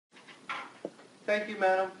Thank you,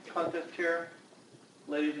 Madam Contest Chair,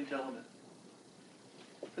 ladies and gentlemen.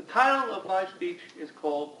 The title of my speech is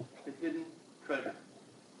called The Hidden Treasure.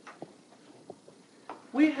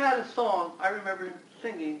 We had a song I remember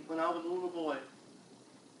singing when I was a little boy.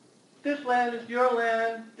 This land is your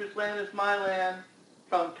land, this land is my land,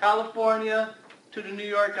 from California to the New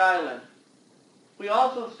York Island. We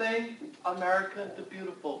also sang America the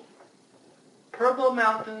Beautiful, Purple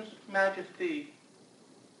Mountains Majesty.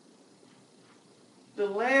 The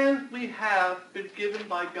land we have been given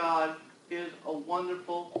by God is a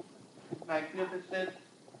wonderful, magnificent,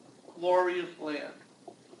 glorious land.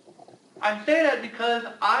 I say that because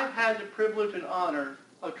I've had the privilege and honor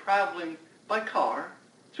of traveling by car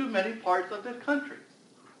through many parts of this country.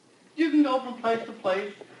 You can go from place to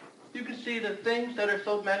place. You can see the things that are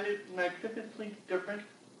so magnificently different.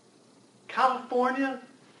 California,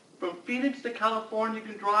 from Phoenix to California, you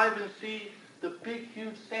can drive and see the big,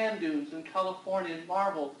 huge sand dunes in California and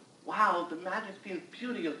marvel, wow, the majesty and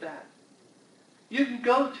beauty of that. You can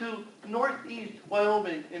go to northeast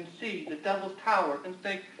Wyoming and see the Devil's Tower and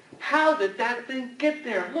think, how did that thing get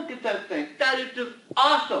there? Look at that thing. That is just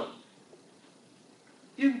awesome.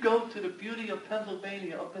 You can go to the beauty of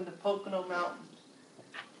Pennsylvania up in the Pocono Mountains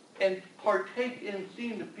and partake in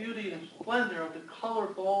seeing the beauty and splendor of the color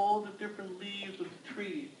of all the different leaves of the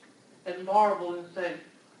trees and marvel and say,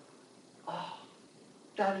 oh,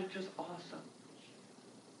 that is just awesome.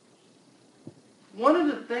 One of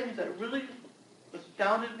the things that really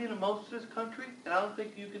astounded me the most in this country, and I don't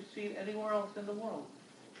think you can see it anywhere else in the world,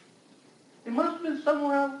 it must have been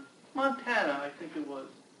somewhere out in Montana, I think it was.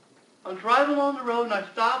 I'm driving along the road and I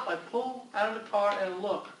stop, I pull out of the car and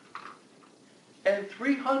look. And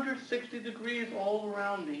 360 degrees all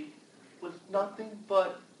around me was nothing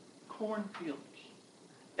but cornfields,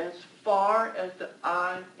 as far as the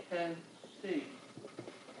eye can see.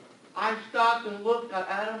 I stopped and looked, got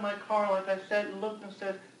out of my car, like I said, and looked and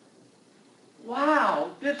said, wow,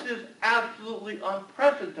 this is absolutely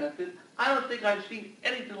unprecedented. I don't think I've seen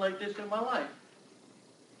anything like this in my life.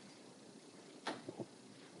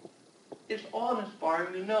 It's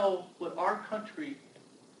awe-inspiring to know what our country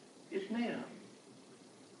is made of.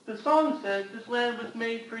 The song says this land was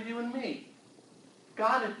made for you and me.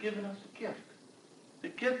 God has given us a gift, the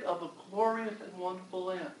gift of a glorious and wonderful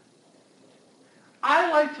land.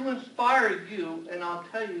 I like to inspire you, and I'll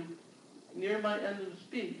tell you near my end of the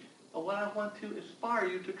speech, of what I want to inspire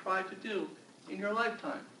you to try to do in your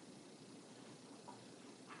lifetime.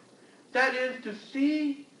 That is to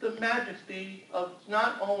see the majesty of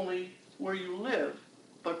not only where you live,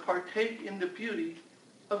 but partake in the beauty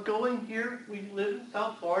of going here. We live in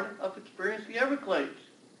South Florida, of experiencing the Everglades.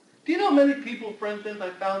 Do you know many people, for instance,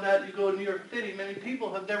 I found out you go to New York City, many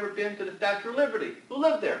people have never been to the Statue of Liberty who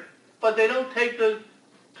live there. But they don't take the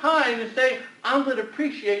time to say, I'm going to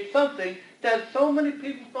appreciate something that so many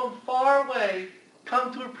people from far away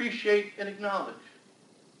come to appreciate and acknowledge.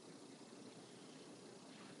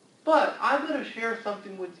 But I'm going to share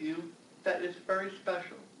something with you that is very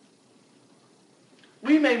special.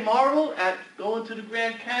 We may marvel at going to the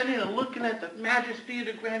Grand Canyon and looking at the majesty of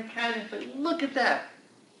the Grand Canyon and say, look at that.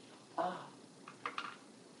 Ah.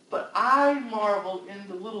 But I marvel in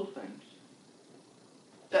the little things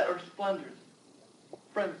that are splendors.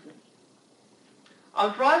 For instance,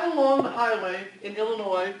 I'm driving along the highway in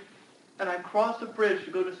Illinois, and I cross a bridge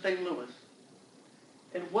to go to St. Louis.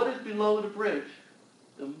 And what is below the bridge?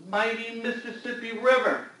 The mighty Mississippi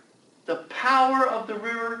River. The power of the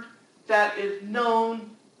river that is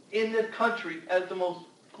known in this country as the most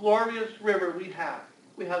glorious river we have.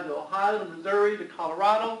 We have the Ohio, the Missouri, the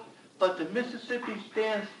Colorado, but the Mississippi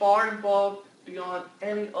stands far and above beyond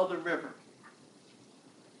any other river.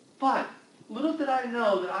 But little did I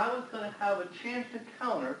know that I was going to have a chance to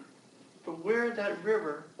encounter from where that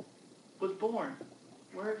river was born,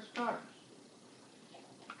 where it starts.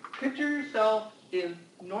 Picture yourself in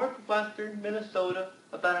northwestern Minnesota,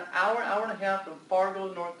 about an hour, hour and a half from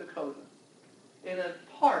Fargo, North Dakota, in a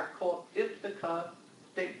park called Ithaca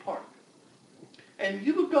State Park. And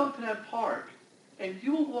you will go to that park, and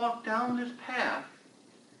you will walk down this path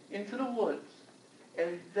into the woods,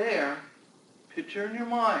 and there, picture in your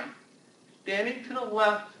mind, standing to the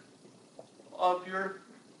left of your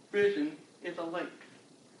vision is a lake.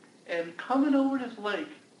 And coming over this lake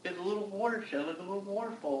is a little watershed, like a little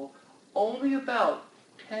waterfall, only about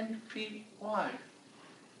 10 feet wide.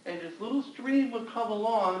 And this little stream will come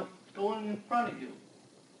along, going in front of you.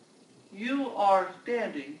 You are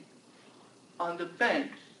standing on the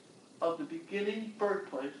banks of the beginning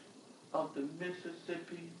birthplace of the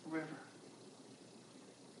Mississippi River.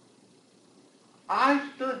 I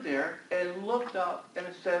stood there and looked up and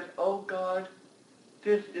said, oh God,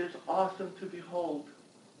 this is awesome to behold.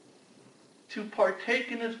 To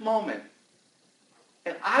partake in this moment.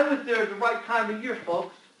 And I was there at the right time of year,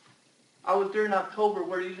 folks. I was there in October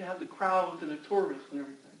where you didn't have the crowds and the tourists and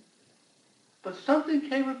everything. But something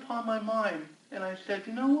came upon my mind, and I said,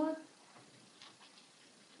 you know what?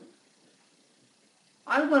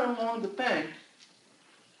 I went along the banks,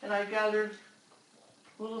 and I gathered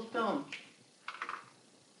little stones.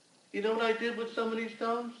 You know what I did with some of these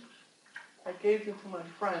stones? I gave them to my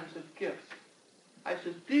friends as gifts. I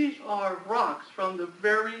said, these are rocks from the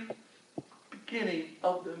very beginning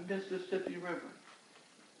of the Mississippi River.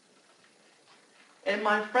 And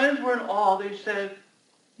my friends were in awe. They said,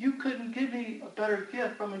 you couldn't give me a better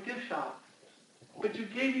gift from a gift shop. But you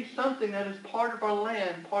gave me something that is part of our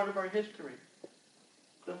land, part of our history.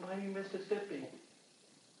 The mighty Mississippi.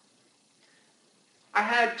 I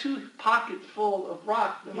had 2 pockets full of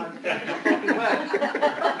rocks in my soaking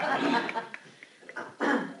wet.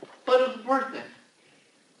 But it was worth it.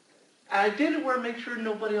 And I did it where to make sure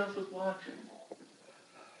nobody else was watching.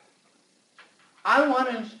 I want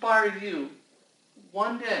to inspire you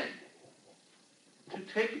one day to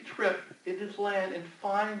take a trip in this land and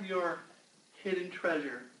find your hidden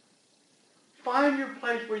treasure. Find your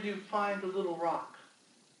place where you find the little rock,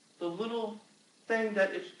 the little thing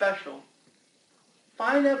that is special.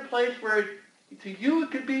 Find that place where, to you,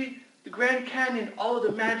 it could be the Grand Canyon, all of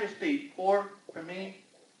the majesty, or, for me,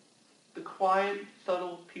 the quiet,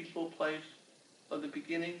 subtle, peaceful place of the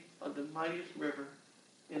beginning of the mightiest river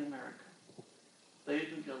in America.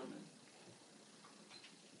 Ladies and gentlemen,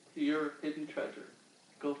 your hidden treasure.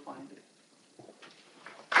 Go find it.